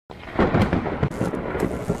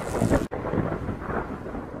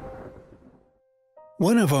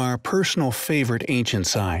One of our personal favorite ancient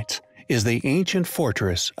sites is the ancient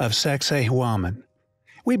fortress of Sacsayhuaman.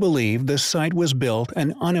 We believe this site was built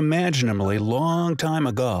an unimaginably long time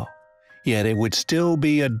ago, yet it would still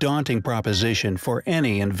be a daunting proposition for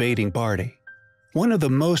any invading party. One of the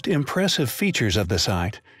most impressive features of the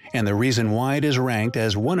site, and the reason why it is ranked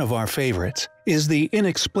as one of our favorites, is the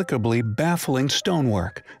inexplicably baffling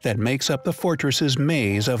stonework that makes up the fortress's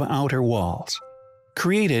maze of outer walls.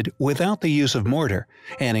 Created without the use of mortar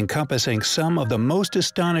and encompassing some of the most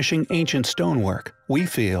astonishing ancient stonework we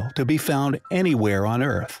feel to be found anywhere on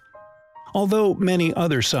Earth. Although many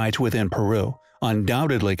other sites within Peru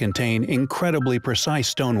undoubtedly contain incredibly precise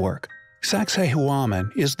stonework,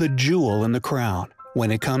 Sacsayhuaman is the jewel in the crown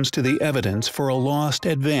when it comes to the evidence for a lost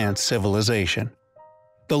advanced civilization.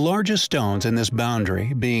 The largest stones in this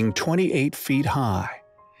boundary being 28 feet high,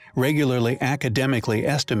 regularly academically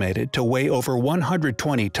estimated to weigh over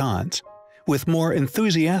 120 tons, with more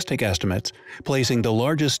enthusiastic estimates placing the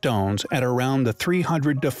largest stones at around the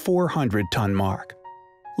 300 to 400 ton mark.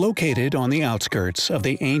 Located on the outskirts of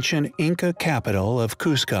the ancient Inca capital of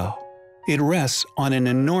Cusco, it rests on an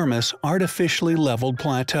enormous artificially leveled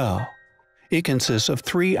plateau. It consists of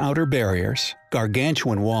 3 outer barriers,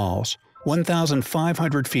 gargantuan walls,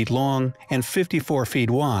 1,500 feet long and 54 feet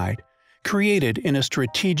wide, created in a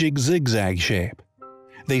strategic zigzag shape.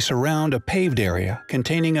 They surround a paved area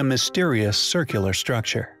containing a mysterious circular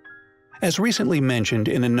structure. As recently mentioned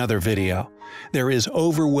in another video, there is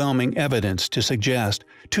overwhelming evidence to suggest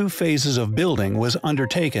 2 phases of building was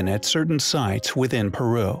undertaken at certain sites within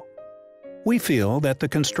Peru. We feel that the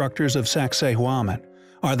constructors of Sacsayhuaman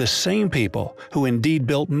are the same people who indeed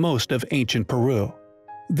built most of ancient Peru.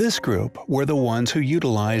 This group were the ones who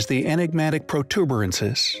utilized the enigmatic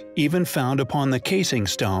protuberances even found upon the casing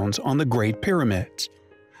stones on the Great Pyramids.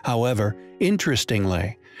 However,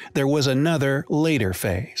 interestingly, there was another later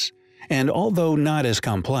phase, and although not as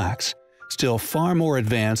complex, still far more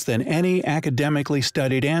advanced than any academically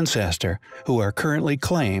studied ancestor who are currently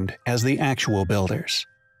claimed as the actual builders.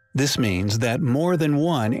 This means that more than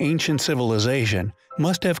one ancient civilization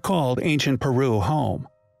must have called ancient Peru home.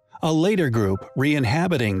 A later group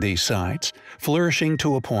re-inhabiting these sites, flourishing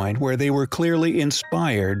to a point where they were clearly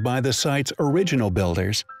inspired by the site's original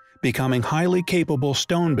builders, becoming highly capable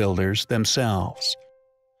stone builders themselves.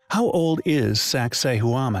 How old is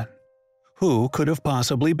Sacsayhuaman? Who could have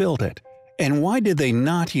possibly built it? And why did they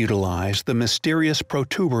not utilize the mysterious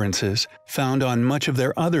protuberances found on much of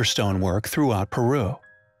their other stonework throughout Peru?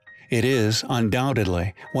 It is,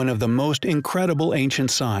 undoubtedly, one of the most incredible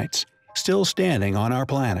ancient sites still standing on our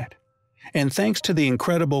planet. And thanks to the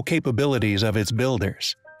incredible capabilities of its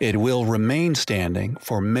builders, it will remain standing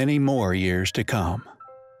for many more years to come.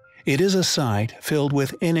 It is a site filled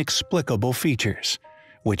with inexplicable features,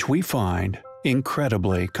 which we find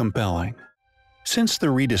incredibly compelling. Since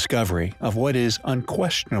the rediscovery of what is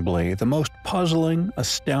unquestionably the most puzzling,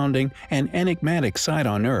 astounding, and enigmatic site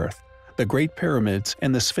on Earth, the Great Pyramids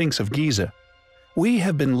and the Sphinx of Giza, we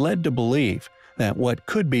have been led to believe that what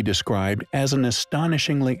could be described as an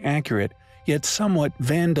astonishingly accurate yet somewhat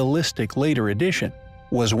vandalistic later addition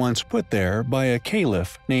was once put there by a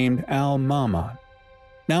caliph named Al-Ma'mun,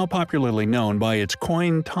 now popularly known by its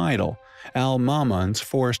coined title, Al-Ma'mun's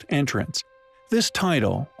Forced Entrance. This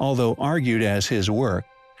title, although argued as his work,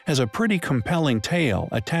 has a pretty compelling tale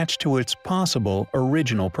attached to its possible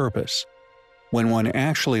original purpose. When one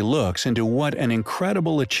actually looks into what an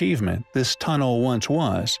incredible achievement this tunnel once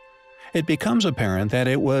was, it becomes apparent that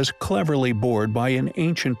it was cleverly bored by an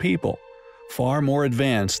ancient people, far more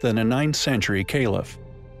advanced than a 9th century caliph.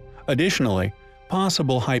 Additionally,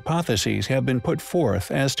 possible hypotheses have been put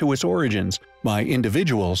forth as to its origins by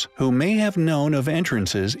individuals who may have known of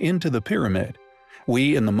entrances into the pyramid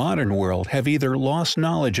we in the modern world have either lost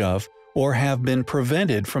knowledge of or have been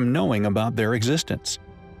prevented from knowing about their existence.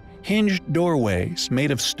 Hinged doorways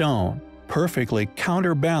made of stone, perfectly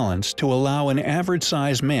counterbalanced to allow an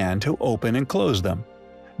average-sized man to open and close them.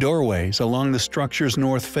 Doorways along the structure's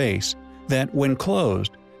north face that, when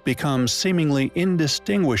closed, become seemingly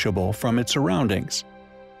indistinguishable from its surroundings.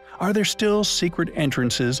 Are there still secret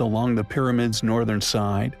entrances along the pyramid's northern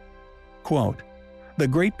side? Quote, "The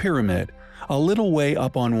Great Pyramid, a little way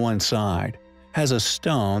up on one side, has a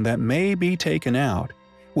stone that may be taken out,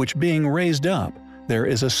 which being raised up, there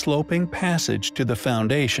is a sloping passage to the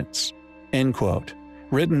foundations." End quote.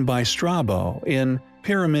 Written by Strabo in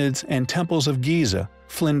Pyramids and Temples of Giza,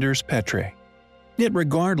 Flinders Petrie. Yet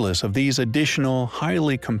regardless of these additional,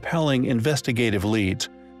 highly compelling investigative leads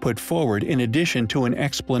put forward in addition to an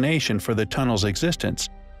explanation for the tunnel's existence,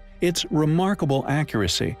 Its remarkable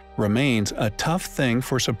accuracy remains a tough thing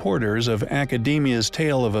for supporters of academia's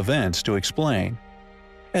tale of events to explain.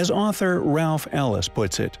 As author Ralph Ellis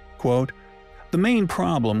puts it, quote, "The main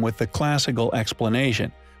problem with the classical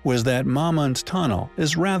explanation was that Mamun's tunnel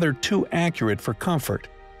is rather too accurate for comfort.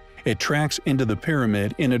 It tracks into the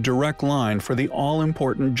pyramid in a direct line for the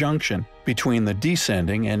all-important junction between the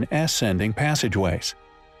descending and ascending passageways.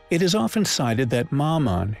 It is often cited that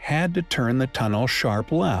Mamun had to turn the tunnel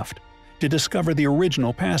sharp left to discover the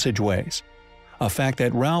original passageways, a fact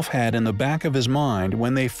that Ralph had in the back of his mind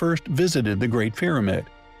when they first visited the Great Pyramid.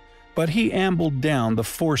 But he ambled down the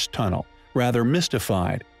forced tunnel, rather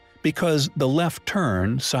mystified, because the left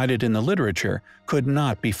turn cited in the literature could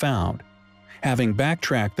not be found. Having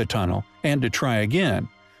backtracked the tunnel and to try again,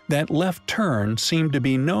 that left turn seemed to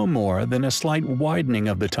be no more than a slight widening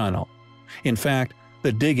of the tunnel. In fact,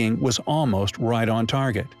 the digging was almost right on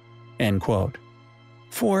target." End quote.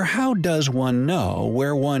 For how does one know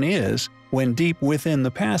where one is when deep within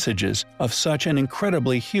the passages of such an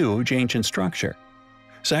incredibly huge ancient structure?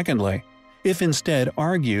 Secondly, if instead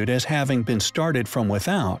argued as having been started from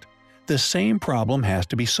without, the same problem has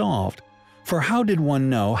to be solved. For how did one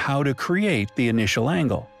know how to create the initial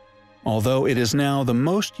angle? Although it is now the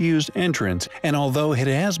most used entrance, and although it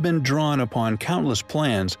has been drawn upon countless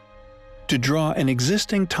plans, to draw an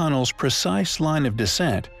existing tunnel's precise line of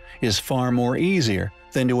descent is far more easier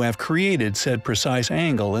than to have created said precise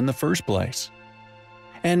angle in the first place.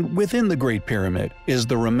 And within the Great Pyramid is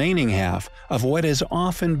the remaining half of what has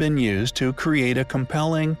often been used to create a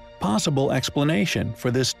compelling, possible explanation for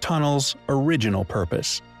this tunnel's original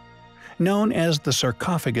purpose. Known as the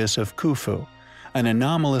sarcophagus of Khufu, an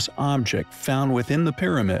anomalous object found within the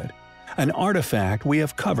pyramid, an artifact we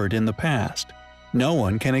have covered in the past. No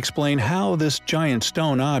one can explain how this giant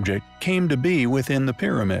stone object came to be within the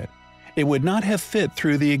pyramid. It would not have fit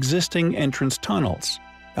through the existing entrance tunnels.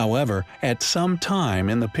 However, at some time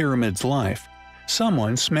in the pyramid's life,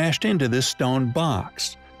 someone smashed into this stone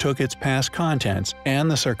box, took its past contents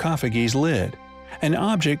and the sarcophagus lid, an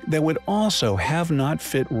object that would also have not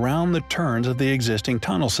fit round the turns of the existing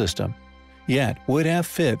tunnel system, yet would have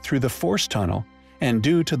fit through the forced tunnel, and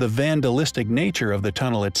due to the vandalistic nature of the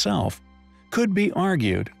tunnel itself, could be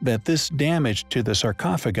argued that this damage to the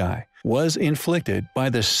sarcophagi was inflicted by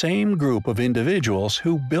the same group of individuals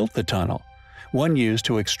who built the tunnel, one used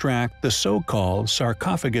to extract the so-called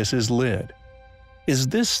sarcophagus's lid. Is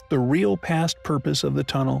this the real past purpose of the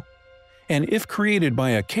tunnel? And if created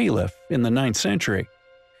by a caliph in the 9th century,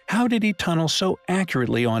 how did he tunnel so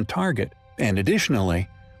accurately on target? And additionally,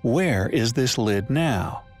 where is this lid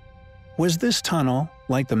now? Was this tunnel,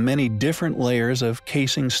 like the many different layers of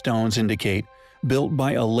casing stones indicate, built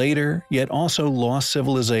by a later yet also lost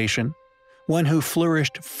civilization, one who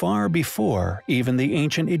flourished far before even the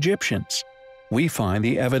ancient Egyptians? We find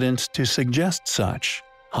the evidence to suggest such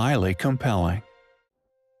highly compelling.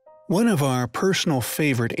 One of our personal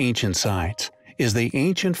favorite ancient sites is the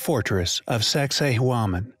ancient fortress of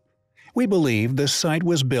Sacsayhuaman. We believe this site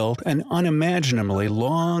was built an unimaginably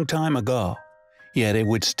long time ago, yet it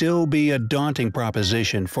would still be a daunting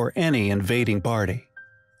proposition for any invading party.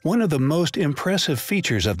 One of the most impressive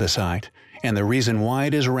features of the site, and the reason why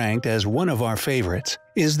it is ranked as one of our favorites,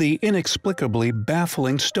 is the inexplicably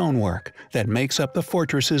baffling stonework that makes up the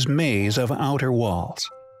fortress's maze of outer walls.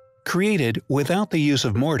 Created without the use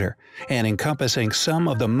of mortar and encompassing some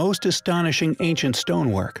of the most astonishing ancient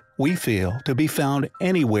stonework we feel to be found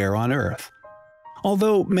anywhere on Earth.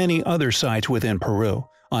 Although many other sites within Peru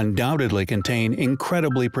undoubtedly contain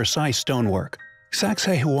incredibly precise stonework,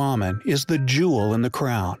 Sacsayhuaman is the jewel in the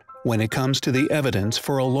crown when it comes to the evidence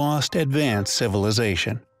for a lost advanced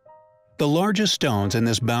civilization. The largest stones in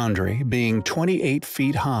this boundary being 28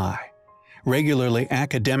 feet high, regularly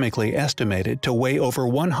academically estimated to weigh over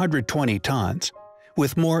 120 tons,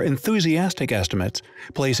 with more enthusiastic estimates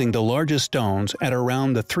placing the largest stones at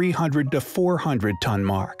around the 300 to 400 ton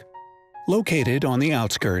mark. Located on the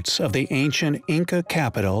outskirts of the ancient Inca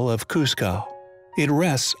capital of Cusco, it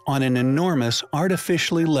rests on an enormous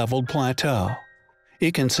artificially leveled plateau.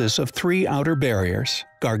 It consists of 3 outer barriers,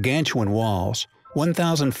 gargantuan walls,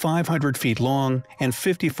 1,500 feet long and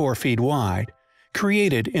 54 feet wide,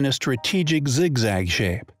 created in a strategic zigzag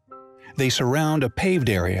shape. They surround a paved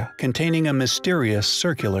area containing a mysterious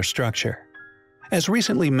circular structure. As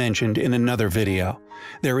recently mentioned in another video,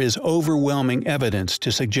 there is overwhelming evidence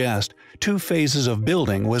to suggest 2 phases of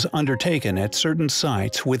building was undertaken at certain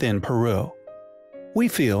sites within Peru. We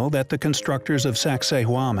feel that the constructors of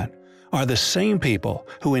Sacsayhuaman are the same people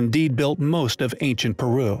who indeed built most of ancient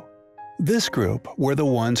Peru. This group were the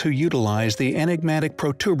ones who utilized the enigmatic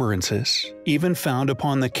protuberances, even found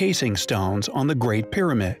upon the casing stones on the Great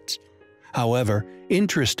Pyramids. However,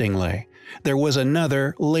 interestingly, there was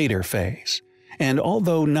another later phase, and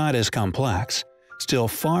although not as complex, still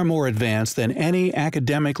far more advanced than any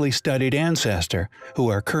academically studied ancestor who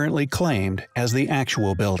are currently claimed as the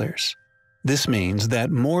actual builders. This means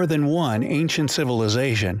that more than one ancient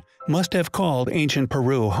civilization must have called ancient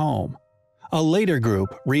Peru home. A later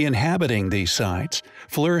group re-inhabiting these sites,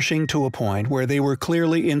 flourishing to a point where they were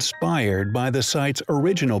clearly inspired by the site's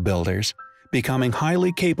original builders, becoming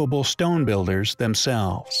highly capable stone builders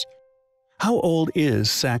themselves. How old is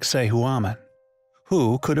Sacsayhuaman?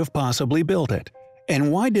 Who could have possibly built it?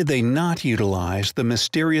 And why did they not utilize the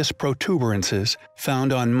mysterious protuberances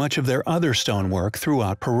found on much of their other stonework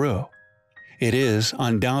throughout Peru? It is,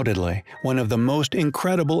 undoubtedly, one of the most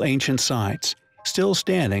incredible ancient sites still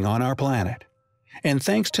standing on our planet. And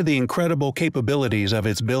thanks to the incredible capabilities of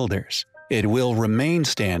its builders, it will remain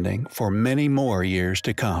standing for many more years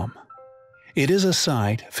to come. It is a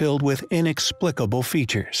site filled with inexplicable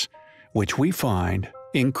features, which we find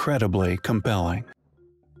incredibly compelling.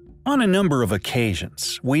 On a number of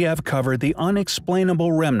occasions, we have covered the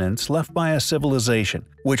unexplainable remnants left by a civilization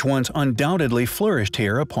which once undoubtedly flourished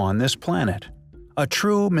here upon this planet. A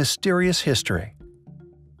true mysterious history.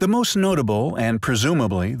 The most notable, and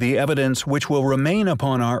presumably the evidence which will remain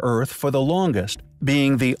upon our Earth for the longest,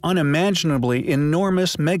 being the unimaginably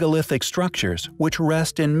enormous megalithic structures which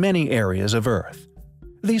rest in many areas of Earth.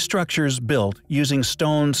 These structures built using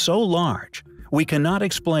stones so large, we cannot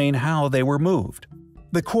explain how they were moved.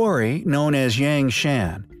 The quarry, known as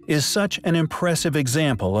Yangshan, is such an impressive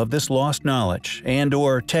example of this lost knowledge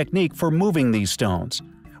and/or technique for moving these stones.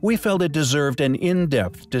 We felt it deserved an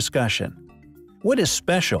in-depth discussion. What is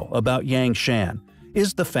special about Yangshan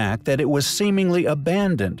is the fact that it was seemingly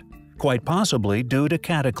abandoned, quite possibly due to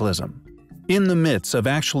cataclysm. In the midst of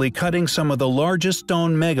actually cutting some of the largest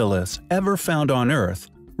stone megaliths ever found on Earth,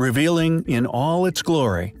 revealing in all its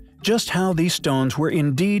glory just how these stones were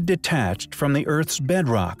indeed detached from the Earth's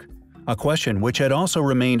bedrock, a question which had also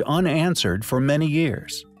remained unanswered for many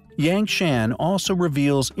years. Yangshan also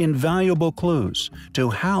reveals invaluable clues to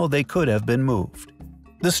how they could have been moved.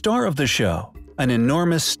 The star of the show, an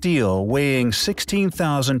enormous stele weighing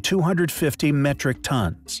 16,250 metric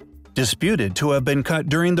tons, disputed to have been cut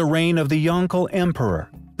during the reign of the Yongle Emperor,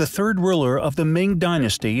 the third ruler of the Ming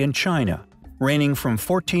dynasty in China, reigning from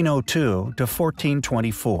 1402 to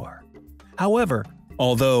 1424. However,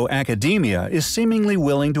 although academia is seemingly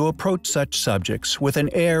willing to approach such subjects with an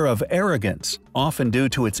air of arrogance, often due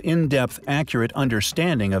to its in-depth, accurate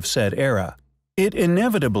understanding of said era, it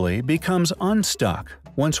inevitably becomes unstuck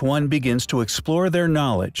once one begins to explore their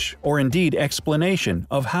knowledge or indeed explanation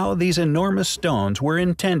of how these enormous stones were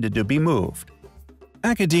intended to be moved.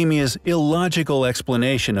 Academia's illogical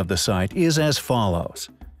explanation of the site is as follows.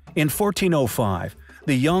 In 1405,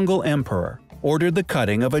 the Yongle Emperor ordered the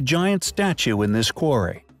cutting of a giant statue in this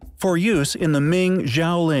quarry, for use in the Ming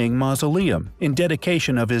Xiaoling Mausoleum in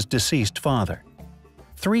dedication of his deceased father.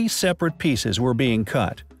 3 separate pieces were being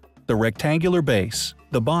cut: the rectangular base,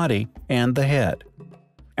 the body, and the head.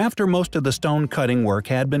 After most of the stone cutting work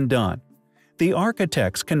had been done, the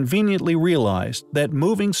architects conveniently realized that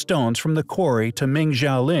moving stones from the quarry to Ming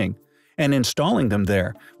Xiaoling and installing them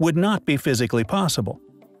there would not be physically possible.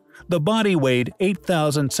 The body weighed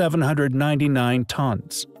 8,799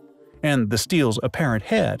 tons, and the steel's apparent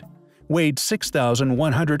head weighed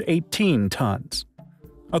 6,118 tons.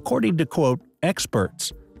 According to, quote,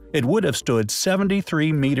 experts, it would have stood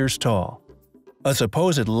 73 meters tall. A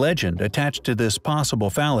supposed legend attached to this possible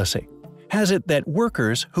fallacy has it that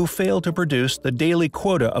workers who failed to produce the daily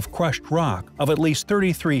quota of crushed rock of at least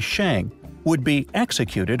 33 sheng would be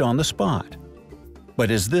executed on the spot. But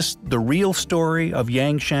is this the real story of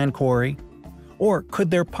Yangshan Quarry? Or could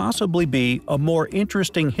there possibly be a more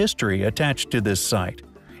interesting history attached to this site,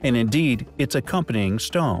 and indeed its accompanying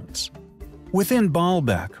stones? Within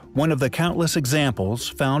Baalbek, one of the countless examples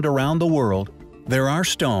found around the world, there are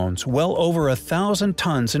stones well over 1,000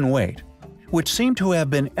 tons in weight, which seem to have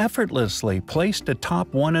been effortlessly placed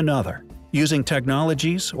atop one another, using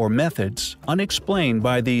technologies or methods unexplained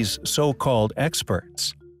by these so-called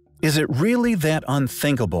experts. Is it really that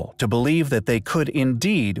unthinkable to believe that they could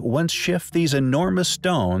indeed once shift these enormous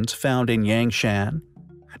stones found in Yangshan?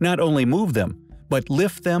 Not only move them, but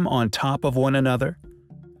lift them on top of one another?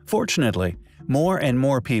 Fortunately, more and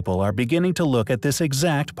more people are beginning to look at this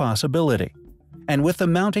exact possibility. And with the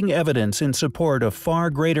mounting evidence in support of far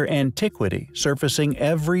greater antiquity surfacing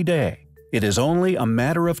every day, It is only a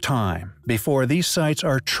matter of time before these sites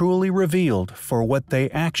are truly revealed for what they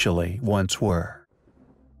actually once were.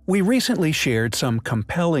 We recently shared some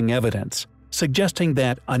compelling evidence suggesting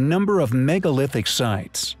that a number of megalithic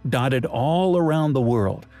sites dotted all around the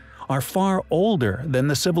world are far older than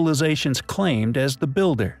the civilizations claimed as the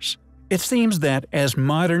builders. It seems that as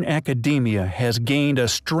modern academia has gained a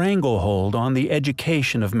stranglehold on the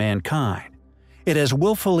education of mankind, it has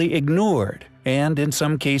willfully ignored, and in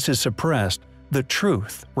some cases suppressed, the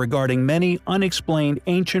truth regarding many unexplained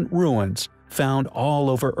ancient ruins found all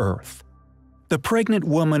over Earth. The pregnant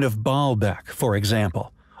woman of Baalbek, for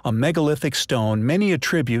example, a megalithic stone many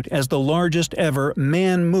attribute as the largest ever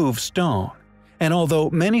man-moved stone, and although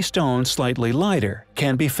many stones slightly lighter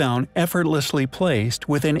can be found effortlessly placed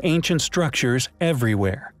within ancient structures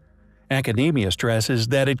everywhere. Academia stresses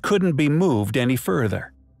that it couldn't be moved any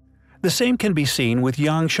further. The same can be seen with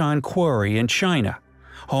Yangshan Quarry in China,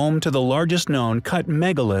 home to the largest known cut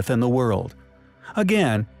megalith in the world.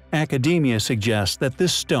 Again, academia suggests that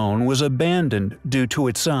this stone was abandoned due to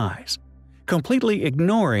its size, completely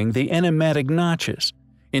ignoring the enigmatic notches,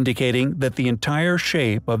 indicating that the entire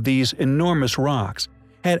shape of these enormous rocks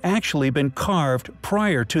had actually been carved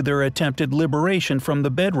prior to their attempted liberation from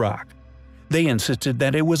the bedrock. They insisted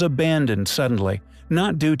that it was abandoned suddenly,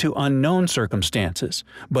 not due to unknown circumstances,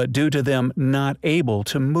 but due to them not able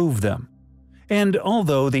to move them. And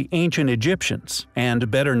although the ancient Egyptians, and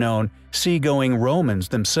better-known seagoing Romans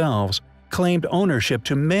themselves, claimed ownership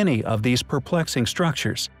to many of these perplexing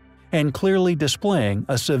structures, and clearly displaying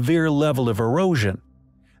a severe level of erosion,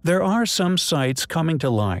 there are some sites coming to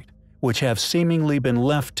light which have seemingly been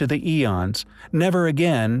left to the eons, never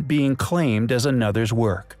again being claimed as another's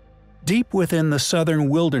work. Deep within the southern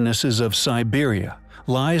wildernesses of Siberia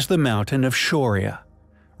lies the mountain of Shoria.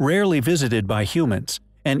 Rarely visited by humans,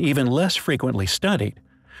 and even less frequently studied,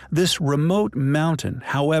 this remote mountain,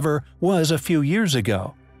 however, was a few years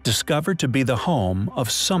ago discovered to be the home of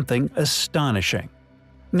something astonishing.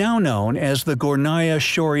 Now known as the Gornaya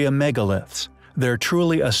Shoria megaliths, their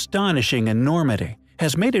truly astonishing enormity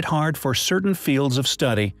has made it hard for certain fields of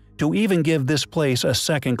study to even give this place a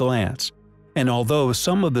second glance, and although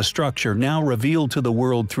some of the structure now revealed to the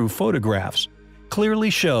world through photographs clearly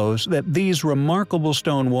shows that these remarkable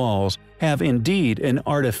stone walls have indeed an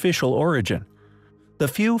artificial origin, the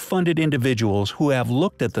few funded individuals who have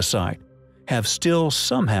looked at the site have still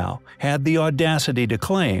somehow had the audacity to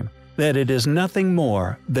claim that it is nothing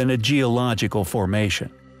more than a geological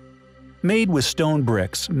formation. Made with stone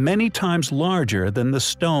bricks many times larger than the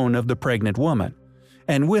stone of the pregnant woman,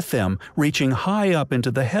 and with them reaching high up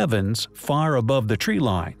into the heavens far above the tree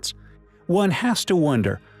lines, one has to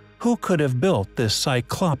wonder who could have built this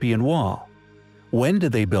cyclopean wall. When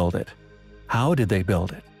did they build it? How did they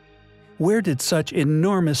build it? Where did such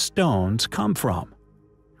enormous stones come from?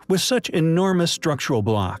 With such enormous structural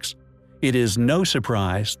blocks, it is no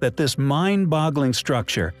surprise that this mind-boggling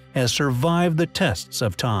structure has survived the tests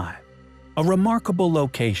of time. A remarkable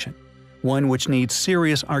location, one which needs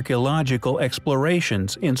serious archaeological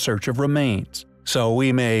explorations in search of remains, so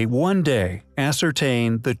we may one day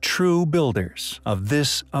ascertain the true builders of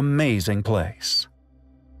this amazing place.